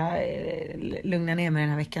försöka lugna ner mig den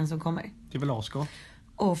här veckan som kommer. Det är väl asgott.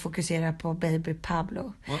 Och fokusera på baby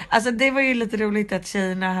Pablo. Alltså det var ju lite roligt att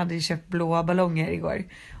tjejerna hade köpt blåa ballonger igår.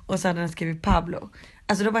 Och så hade de skrivit Pablo.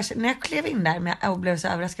 Alltså då bara, när jag klev in där och blev så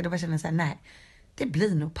överraskad, då bara kände jag så här: nej, det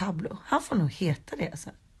blir nog Pablo. Han får nog heta det alltså.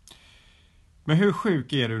 Men hur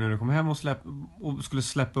sjuk är du när du kommer hem och skulle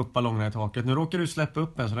släppa upp ballongerna i taket? Nu råkar du släppa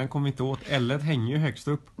upp en så den kommer inte åt. Ellet hänger ju högst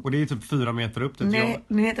upp. Och det är typ 4 meter upp. Nej,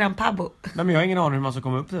 nu heter han Pablo. Nej, men jag har ingen aning hur man ska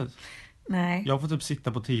komma upp dit. Nej. Jag får typ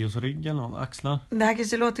sitta på Theos rygg eller någon, axlar. Det här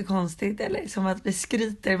kanske låter konstigt eller som att vi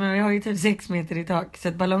skryter, men vi har ju typ 6 meter i tak. Så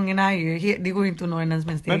att ballongerna är ju, det går ju inte att nå ens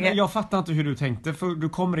med en stege. Men jag fattar inte hur du tänkte, för du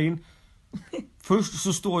kommer in Först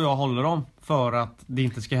så står jag och håller dem för att det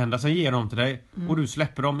inte ska hända. Sen ger jag dem till dig. Och du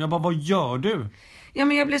släpper dem. Jag bara, vad gör du? Ja,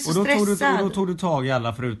 men jag blev så Och stressad. då tog du tag i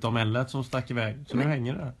alla förutom Ellet som stack iväg. Så nu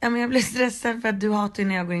hänger det där. Ja, men jag blev stressad för att du hatar ju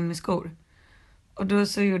när jag går in med skor. Och då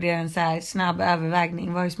så gjorde jag en så här snabb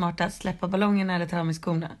övervägning. Vad är smartast? Släppa ballongerna eller ta av mig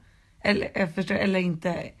skorna? Eller, jag förstår, eller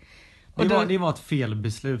inte. Och Det var ett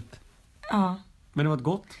felbeslut. Ja. Men det var ett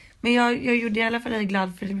gott. Men jag gjorde i alla fall dig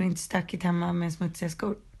glad för det var inte stökigt hemma med smutsiga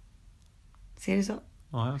skor. Ser du så?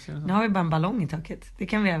 Ja, jag ser det så. Nu har vi bara en ballong i taket. Det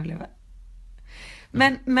kan vi överleva.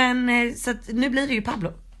 Men så att nu blir det ju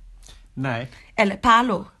Pablo. Nej. Eller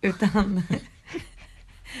Palo utan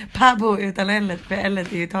Pablo utan Ellet, för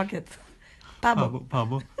Ellet är ju i taket.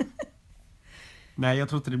 Pablo. Nej, jag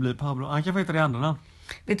tror inte det blir Pablo. Han kan få heta det andra namn.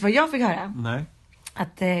 Vet du vad jag fick höra? Nej.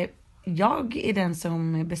 Att jag är den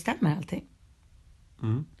som bestämmer allting.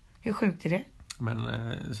 Mm. Hur sjukt är det? Men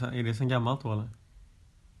är det sen gammalt då eller?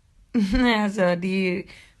 Nej, alltså det är ju,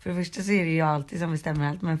 för det första så är det ju jag alltid som bestämmer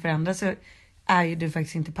allt. Men för det andra så är ju du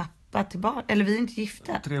faktiskt inte pappa till barn. Eller vi är inte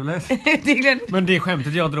gifta. Trevligt. Det är klart, Men det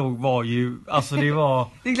skämtet jag drog var ju, alltså det var...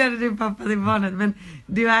 det är klart att du är pappa till barnet. Men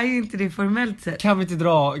du är ju inte det formellt sett. Kan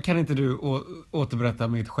inte du återberätta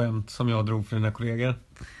mitt skämt som jag drog för dina kollegor?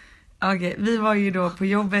 Okej, vi var ju då på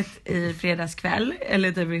jobbet i fredagskväll.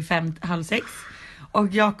 Eller typ vid 5:30. Och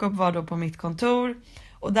Jakob var då på mitt kontor.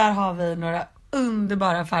 Och där har vi några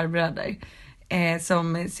underbara farbröder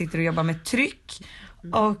som sitter och jobbar med tryck.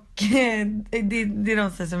 Och det är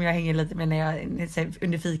de som jag hänger lite med när jag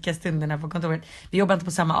under fikastunderna på kontoret. Vi jobbar inte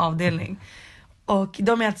på samma avdelning. Och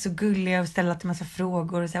de är alltid så gulliga och ställer alltid massa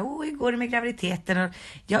frågor och säger, hur går det med graviditeten? Och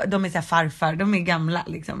ja, de är så här farfar, de är gamla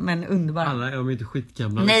liksom, men underbara. Alla, de är inte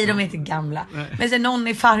skitgamla. Nej, de är inte gamla. Nej. Men så någon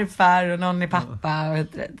är farfar och någon är pappa. Och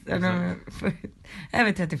jag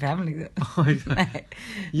vet 35 liksom. Nej.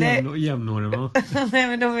 Jämnåriga va? Nej,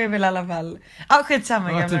 men de är väl i alla fall... Ja,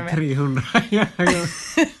 skitsamma. Ja, typ 300.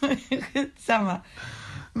 Skitsamma.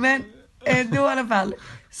 Men då i alla fall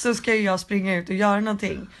så ska jag springa ut och göra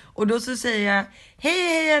någonting. Och då så säger jag,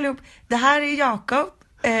 hej allihop, det här är Jakob.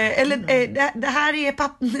 Det här är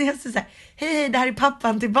pappan. Jag säger så här, hej, det här är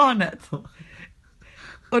pappan till barnet.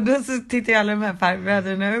 Och då så tittar alla de här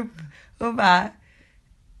farbröderna upp och bara...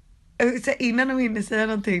 Så innan de hinner säga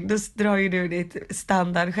någonting, då drar ju du ditt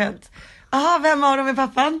standardskämt. Jaha, vem av dem är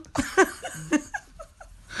pappan?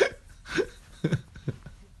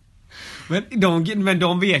 Men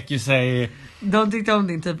de vek ju sig. De tyckte om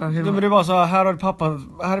din typ av humor. Men det var så här är pappan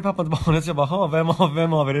till barnet. Så jag bara,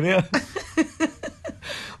 vem av är det?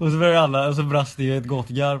 Och så började alla, och så brast det ju ett gott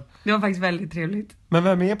garv. Det var faktiskt väldigt trevligt. Men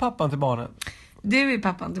vem är pappan till barnet? Du är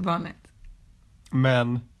pappan till barnet.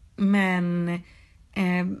 Men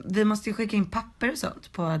vi måste ju skicka in papper och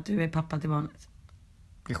sånt på att du är pappa till barnet.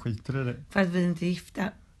 Vi skiter i det. För att vi inte är gifta.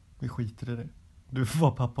 Vi skiter i det. Du får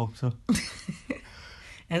vara pappa också.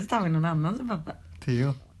 Eller så tar vi någon annan som pappa.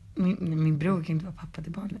 Theo. Min bror kan inte vara pappa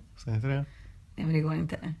till barnet. Säg inte det. Nej, men det går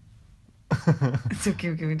inte. Så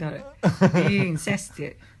kul kan vi ta det. Det är ju incest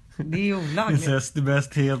ju. Det är ju olagligt. Incest är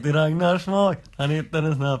bäst helt i Ragnars smak. Han hittade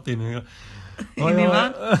den snabbt in i... Oj,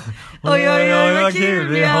 vad kul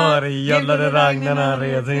vi har. Jävlade Ragnarna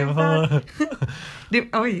red sin far.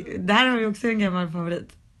 Oj, där har vi också en gammal favorit.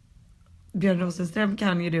 Björn Rosenström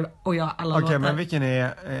kan ju du och jag alla låtar. Okej,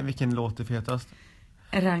 men vilken låt är fetast?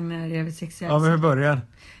 Ragnar är översexuell. Ja, men hur börjar?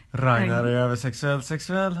 Ragnar är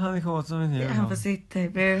översexuell, han är kåt som en djur. Han får sitta i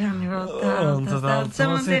bur, han är rått, allt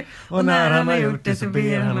som man ser. Och när han har gjort det så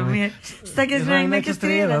ber han om mer. Stackars Ragnar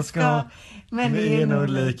kastreras ska. Men det är nog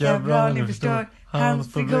lika bra, ni förstår.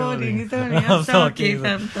 Hans begåvningshistoria, han sak i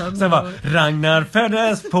 15 år. Sen bara, Ragnar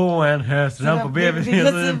föddes på en höst. Han på BB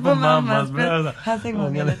på mammas bröst. Han säger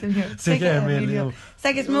många lite mjölk. Cirka 1 miljon.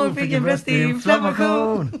 Stackars mor fick en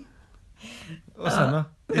bröstinflammation. Och sen då?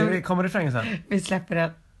 Kommer det refrängen sen? Vi släpper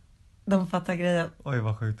den. De fattar grejen. Oj,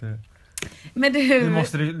 vad sjukt det är. Men du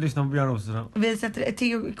måste lyssna på Björn Rosenström. Vi sätter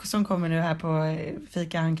Theo som kommer nu här på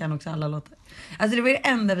fika. Han kan också alla låtar. Alltså det var det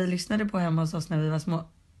enda vi lyssnade på hemma hos oss när vi var små.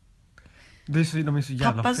 De är så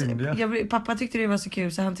jävla fyndiga. Pappa tyckte det var så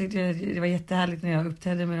kul, så han tyckte det var jättehärligt när jag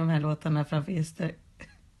uppträdde med de här låtarna framför gäster.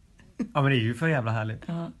 Ja, men det är ju för jävla härligt.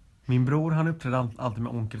 Ja. Min bror, han uppträdde alltid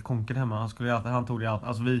med Onkel Konkel hemma. Han tog det alltid.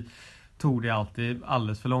 Alltså vi tog det alltid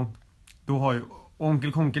alldeles för långt. Då har ju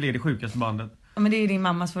Onkel Konkel är det sjukaste bandet. Ja, men det är ju din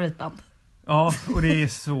mammas favoritband. Ja, och det är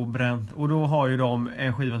så bränt. Och då har ju de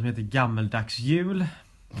en skiva som heter Gammeldags jul.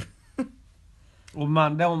 Och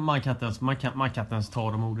man kan inte ens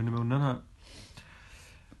ta de orden i munnen här.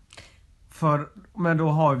 Men då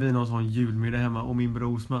har vi någon sån julmiddag hemma och min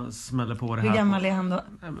bror smäller på det här. Hur gammal är han då?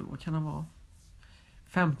 Nej, men vad kan han vara?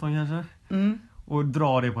 15 kanske? Mm. Och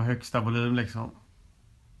drar det på högsta volym liksom.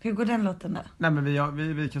 Hur går den låten då? Nej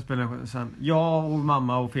men vi kan spela den sen. Jag och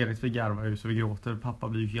mamma och Felix vi garvar ju så vi gråter. Pappa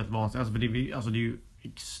blir ju helt vansinnig. Alltså, det är ju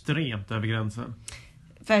extremt över gränsen.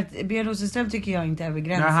 För att Björn Rosenström tycker jag inte är över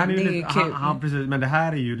gränsen. Nej, han är ju det är ju kul. Han, precis, men det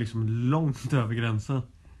här är ju liksom långt över gränsen.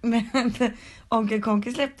 Men Onkel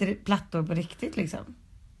Konke släppte plattor på riktigt liksom.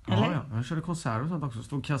 Eller? Ja, han körde konserter och sånt också.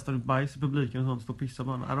 Stod och kastade ut bajs i publiken och sånt. Stod och pissade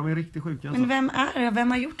på honom. De är riktigt sjuka alltså. Men vem är det?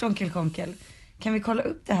 Vem har gjort Onkel Konkel? Kan vi kolla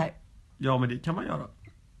upp det här? Ja men det kan man göra.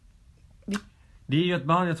 Det är ju ett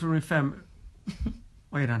band, jag tror det är 5.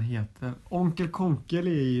 Vad är det han heter? Onkel Konkel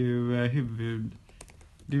är ju huvud.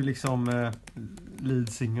 Det är ju liksom lead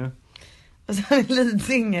singer. Och så är det lead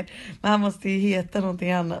singer. Men han måste ju heta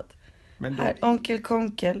någonting annat. Men här, Onkel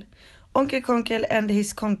Konkel. Onkel Konkel and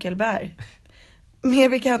his Konkelbär. Mer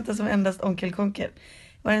bekanta som endast Onkel Konkel.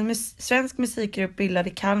 Var en svensk musikgrupp bildad i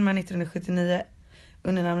Kalmar 1979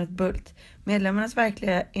 under namnet Bult. Medlemmarnas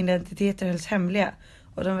verkliga identiteter hölls hemliga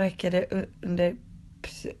och de verkade under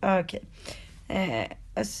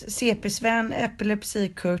CP-Sven,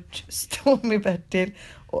 Epilepsi-Kurt, Stormy-Bertil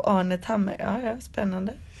och Arne Tammer. Ja,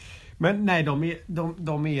 spännande. Men nej,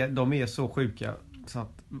 de är så sjuka så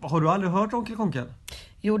att, har du aldrig hört Onkel Konkel?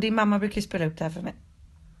 Jo, din mamma brukar spela upp det här för mig.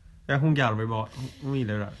 Ja, hon garvar ju bara. Hon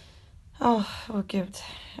gillar det där. Åh gud.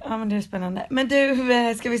 Ja, men det är spännande. Men du,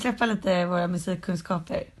 ska vi släppa lite våra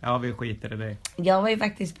musikkunskaper? Ja, vi skiter i det. Jag var ju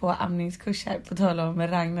faktiskt på amningskurs här, på tal om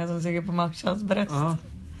Ragnar som suger på Marshals bröst. Ja.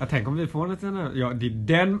 Jag tänker om vi får lite... Ja, det är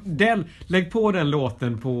den... Lägg på den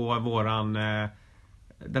låten på våran...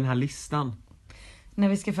 den här listan. När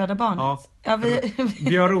vi ska föda barnet. Ja,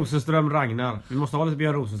 Björn Rosenström, Ragnar. Vi måste ha lite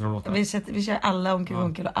Björn Rosenström-låtar. Vi kör alla Onkel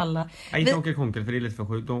Konkel och alla. Nej, inte Onkel Konkel för det är lite för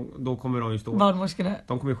sjukt. Då kommer de ju stå. Barnmorskorna.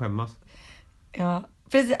 De kommer ju skämmas. Ja.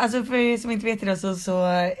 Precis, alltså för er som inte vet det så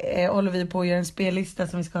håller vi på att göra en spellista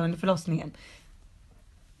som vi ska ha under förlossningen.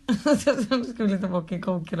 Så skulle ta Onkel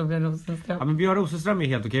Konkel och Björn Rosenström. Ja, men Björn Rosenström är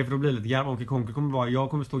helt okej för då blir det lite garv. Onkel Konkel kommer vara... Jag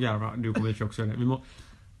kommer stå och garva. Du kommer ju också göra det.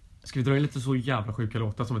 Ska vi dra in lite så jävla sjuka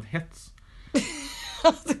låtar som ett hets?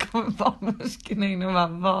 Så kommer barnmorskorna in och bara,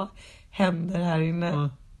 vad händer här inne? Ja.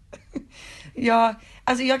 Ja,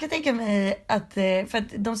 alltså jag kan tänka mig att, för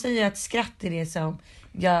att de säger att skratt är det som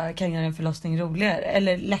jag kan göra en förlossning roligare,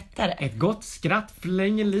 eller lättare. Ett gott skratt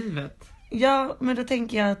förlänger livet. Ja, men då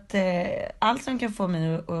tänker jag att allt som kan få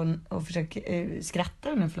mig att försöka skratta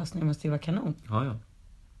under en förlossning måste ju vara kanon. Ja.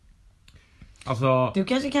 Alltså... Du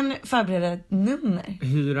kanske kan förbereda ett nummer.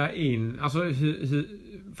 Hyra in... Alltså,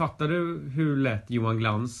 fattar du hur lätt Johan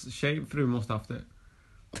Glans tjejfru måste haft det?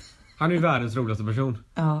 Han är ju världens roligaste person.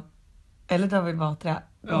 Ja. Eller David Batra.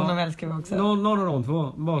 Honom älskar vi också. Någon av de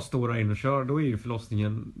två bara står där in och kör. Då är ju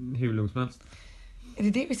förlossningen hur lugnt som helst.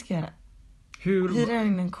 Är det vi ska göra? Hyra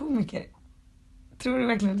in en komiker? Tror du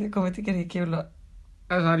verkligen att jag kommer tycka det är kul då?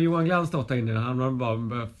 Alltså hade Johan Glans stått där inne, han hade bara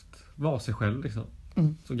behövt vara sig själv liksom.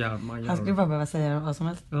 Så man han skulle bara behöva säga vad som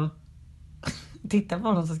helst. Ja. Titta på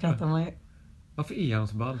honom så skrattar man ju. Varför är han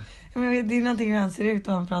så ball? Men det är någonting hur han ser ut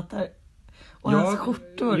och han pratar. Och hans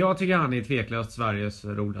skjortor. Jag tycker han är tveklöst Sveriges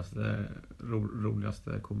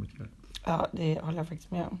roligaste komiker. Ja, det håller jag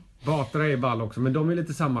faktiskt med om. Batra är ball också, men de är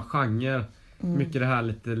lite samma genre. Mycket det här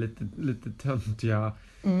lite töntiga.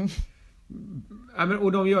 Ja, men,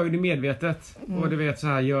 och de gör ju det medvetet. Och du vet så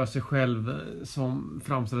här, gör sig själv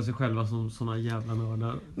framställer sig själva som såna jävla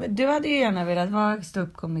nördar. Men du hade ju gärna velat vara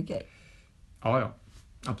ståuppkomiker. Ja.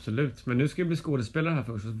 Absolut. Men nu ska vi bli skådespelare här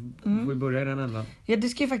först. Så får vi börja i den ändan. Ja, du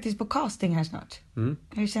ska ju faktiskt på casting här snart.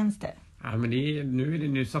 Hur känns det? Ja, men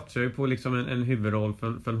nu satsar jag på liksom en huvudroll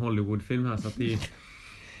för en Hollywoodfilm här. Så att det är...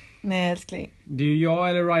 Nej, älskling. Det är ju jag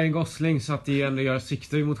eller Ryan Gosling. Så att det ändå jag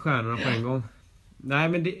siktar ju mot stjärnorna på en gång. Nej,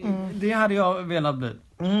 men det hade jag velat bli.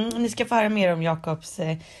 Ni ska få höra mer om Jakobs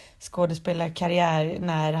skådespelarkarriär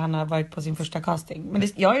när han har varit på sin första casting. Men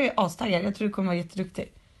jag är ju astaggad. Jag tror du kommer vara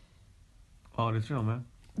jätteduktig. Ja, det tror jag med.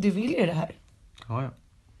 Du vill ju det här. Ja.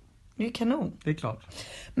 Det är kanon. Det är klart.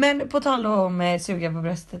 Men på tal om suga på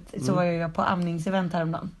bröstet så var jag på amningsevent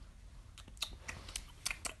häromdagen.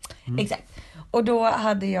 Exakt. Och då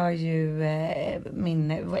hade jag ju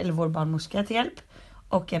vår barnmorska till hjälp.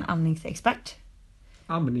 Och en amningsexpert.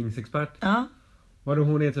 Amningsexpert? Ja. Vadå,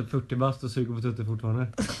 hon är typ 40 bast och suger på tutter fortfarande?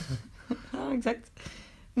 Ja, exakt.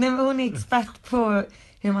 Nej, men hon är expert på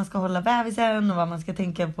hur man ska hålla bebisen och vad man ska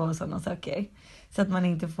tänka på och sådana saker. Så att man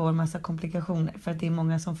inte får massa komplikationer. För att det är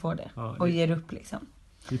många som får det. Ja, och ger upp liksom.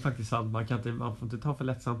 Det är faktiskt sant. Man får inte ta för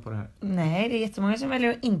lättsamt på det här. Nej, det är jättemånga som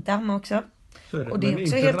väljer att inte amma också. Så är det. Och det är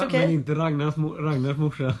också helt okej. Men inte Ragnars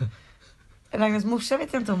morsa. Ragnars morsa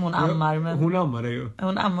vet jag inte om hon ammar. Men... Hon ammade ju.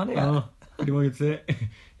 Hon ammade, ja. Det var ju inte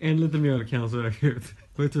en liten mjölk han så ut.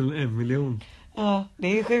 Det var ju tydligen 1 miljon. Ja,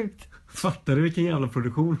 det är sjukt. Fattar du vilken jävla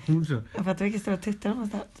produktion hon kör? Jag fattar vilka stora tuttar hon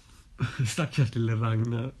måste ha. Stackars lille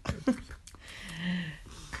Ragnar.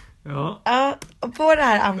 Ja. Ja, och på det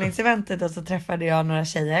här amningseventet då så träffade jag några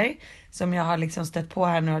tjejer som jag har liksom stött på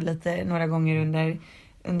här några gånger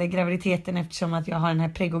under graviditeten, eftersom att jag har den här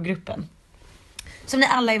pregogruppen. Som ni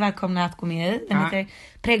alla är välkomna att gå med i. Den heter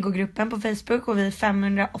Pregogruppen på Facebook och vi är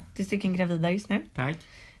 580 stycken gravida just nu. Tack.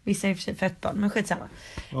 Vissa är i och för sig fött barn, men skitsamma.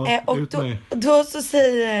 Ja, och då så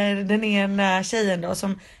säger den ena tjejen då,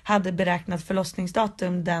 som hade beräknat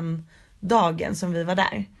förlossningsdatum den dagen som vi var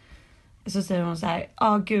där. Så säger hon så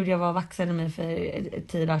här: gud, jag var och vaxade mig för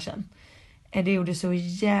 10 dagar sedan. Det gjorde så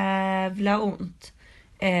jävla ont.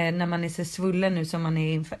 När man är så svullen nu som man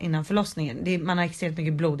är innan förlossningen. Man har extremt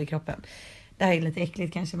mycket blod i kroppen. Det här är lite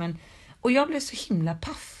äckligt kanske, men... Och jag blev så himla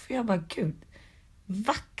paff. Jag bara, gud,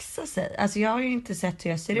 vaxa sig. Alltså jag har ju inte sett hur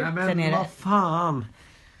jag ser ut där nere. Men vad fan?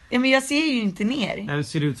 Ja, men jag ser ju inte ner. Nej, det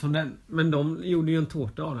ser ut som den. Men de gjorde ju en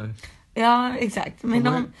tårta av det. Ja, exakt.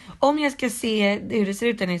 Men om jag ska se hur det ser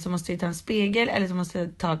ut där nere så måste jag ta en spegel eller så måste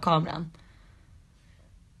jag ta kameran.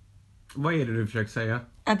 Vad är det du försöker säga?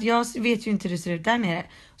 Att jag vet ju inte hur det ser ut där nere.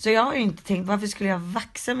 Så jag har ju inte tänkt, varför skulle jag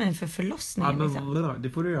vaxa mig för förlossningen? Ja, liksom? det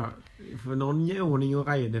får du göra. För någon ordning och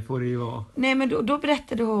rejde får det ju vara. Nej, men då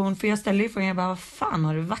berättade hon, för jag ställde ju frågan, jag bara, vad fan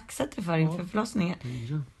har du vaxat dig för inför förlossningen?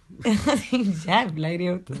 Din jävla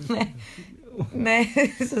idiot.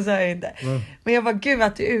 Nej, så sa jag inte. Men jag bara, gud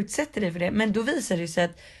att du utsätter dig för det. Men då visade det sig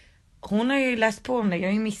att hon har ju läst på om det, jag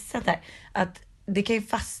har ju missat det här, att det kan ju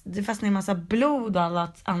fastna en massa blod och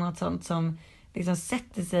allt annat sånt som liksom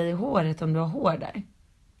sätter sig i håret om du har hår där.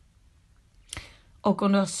 Och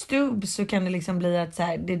om du har stubb så kan det liksom bli att så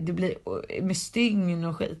här, det blir med stygn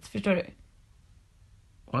och skit, förstår du?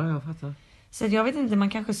 Ja, jag fattar. Så jag vet inte, man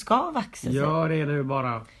kanske ska vaxa sig. Ja, det är det ju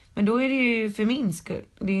bara. Men då är det ju för min skull.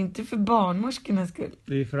 Det är ju inte för barnmorskornas skull.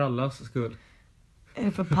 Det är för allas skull.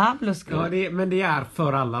 Eller för Pablos skull. Ja, men det är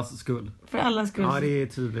för allas skull. För allas skull. Ja, det är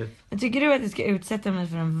tydligt. Men tycker du att jag ska utsätta mig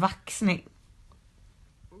för en vaxning?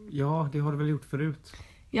 Ja, det har du väl gjort förut.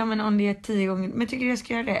 Ja, men om det är 10 gånger. Men tycker du jag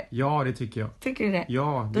ska göra det? Ja, det tycker jag. Tycker du det?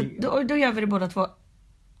 Ja. Då gör vi det båda två.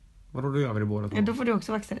 Vadå, då gör vi det båda två? Ja, då får du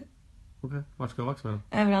också vaxa det. Okej, vart ska jag vaxa med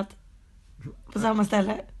då? Överallt. På samma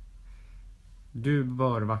ställe. Du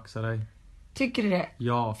bör vaxa dig. Tycker du det?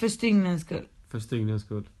 Ja. För styggnens skull. För styggnens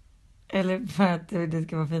skull. Eller för att det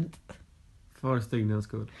ska vara fint. För styggnens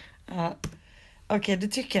skull. Ja. Okej, du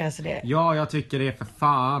tycker alltså det? Ja, jag tycker det, för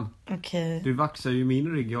fan. Okej. Du vaxar ju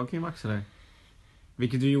min rygg, jag kan ju vaxa dig.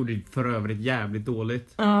 Vilket du gjorde för övrigt jävligt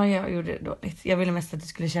dåligt. Ja, jag gjorde det dåligt. Jag ville mest att du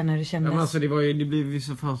skulle känna hur det kändes. Ja, men alltså det blev ju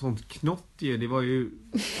så fan sånt knott ju. Det var ju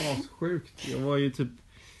assjukt. Jag var ju typ...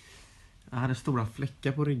 Jag hade stora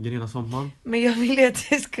fläckar på ryggen hela sommaren. Men jag ville att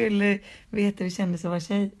du skulle veta hur det kändes att vara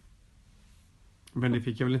tjej. Men det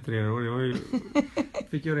fick jag väl inte reda på. Det var ju...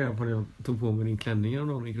 fick jag reda på när jag tog på mig din klänning och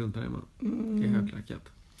någon gick runt där hemma. Det är högklackat.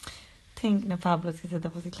 Tänk när Pablo ska sätta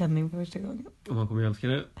på sig klänning för första gången. Och man kommer ju älska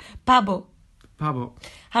det. Pablo.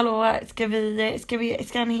 Hallå,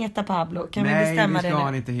 ska han heta Pablo? Kan vi nej, bestämma det? Nej, det ska nu?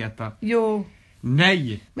 han inte heta. Jo.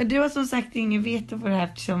 Nej! Men du har som sagt ingen veto på det här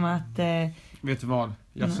eftersom att... Vet du vad?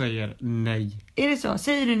 Jag säger nej. Är det så?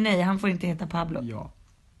 Säger du nej? Han får inte heta Pablo. Ja.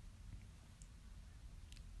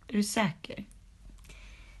 Är du säker?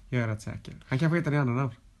 Jag är rätt säker. Han kan få heta det andra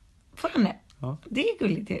namn. Får han det? Ja. Det är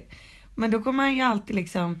gulligt ju. Men då kommer han ju alltid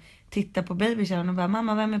liksom titta på babykärran och bara,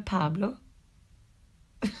 mamma, vem är Pablo?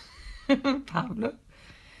 Pablo?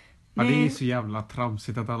 Ja, det är så jävla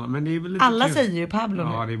tramsigt att alla... Men det är väl lite alla kul. säger ju Pablo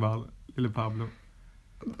nu. Ja, det är bara... Eller Pablo.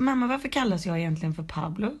 Mamma, varför kallas jag egentligen för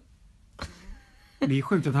Pablo? Det är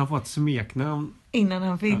sjukt att han får ett smeknamn. Innan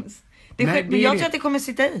han finns. Det är Nej, sjukt, det men är jag det. tror att det kommer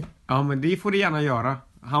sitta i. Ja, men det får det gärna göra.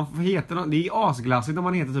 Han heter något... Det är asglassigt om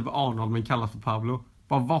man heter typ Arnold men kallas för Pablo.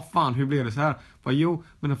 Bara, vad fan, hur blev det så här? Bara, jo,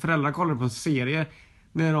 mina föräldrar kollade på en serie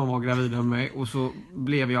när de var gravida med mig. Och så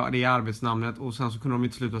blev jag det arbetsnamnet. Och sen så kunde de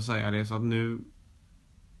inte sluta säga det. Så att nu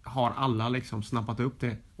har alla liksom snappat upp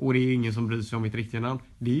det. Och det är ju ingen som bryr sig om mitt riktiga namn.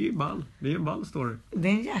 Det är ju ball. Det är en ball story. Det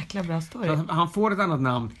är en jäkla bra story. Så han får ett annat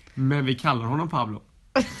namn, men vi kallar honom Pablo.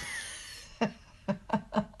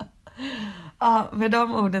 Ja, med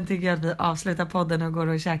de orden tycker jag att vi avslutar podden och går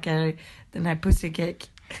och käkar den här pussycake.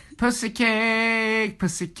 Pussycake,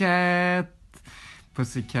 pussycat,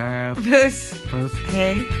 pussycat. Puss. Puss.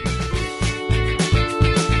 Hej.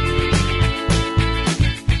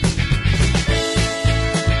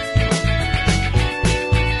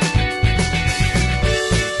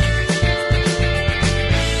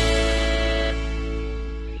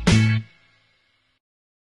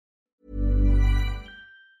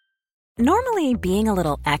 Normally, being a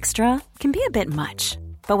little extra can be a bit much,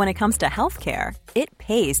 But when it comes to healthcare, it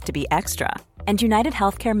pays to be extra. And United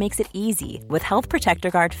Healthcare makes it easy with Health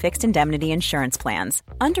Protector Guard fixed indemnity insurance plans.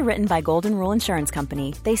 Underwritten by Golden Rule Insurance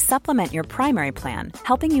Company, they supplement your primary plan,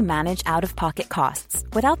 helping you manage out-of-pocket costs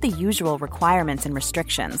without the usual requirements and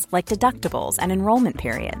restrictions like deductibles and enrollment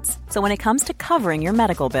periods. So when it comes to covering your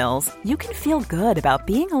medical bills, you can feel good about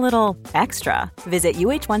being a little extra. Visit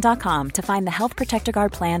uh1.com to find the Health Protector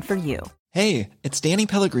Guard plan for you. Hey, it's Danny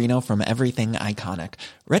Pellegrino from Everything Iconic.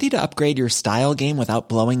 Ready to upgrade your style game without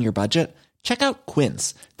blowing your budget? Check out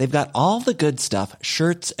Quince. They've got all the good stuff,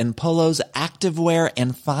 shirts and polos, activewear,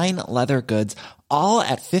 and fine leather goods, all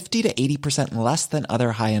at 50 to 80% less than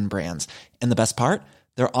other high-end brands. And the best part?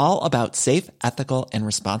 They're all about safe, ethical, and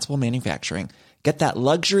responsible manufacturing. Get that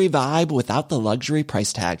luxury vibe without the luxury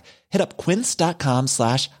price tag. Hit up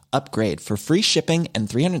quince.com/upgrade for free shipping and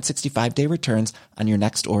 365-day returns on your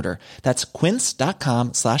next order. That's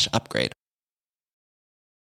quince.com/upgrade.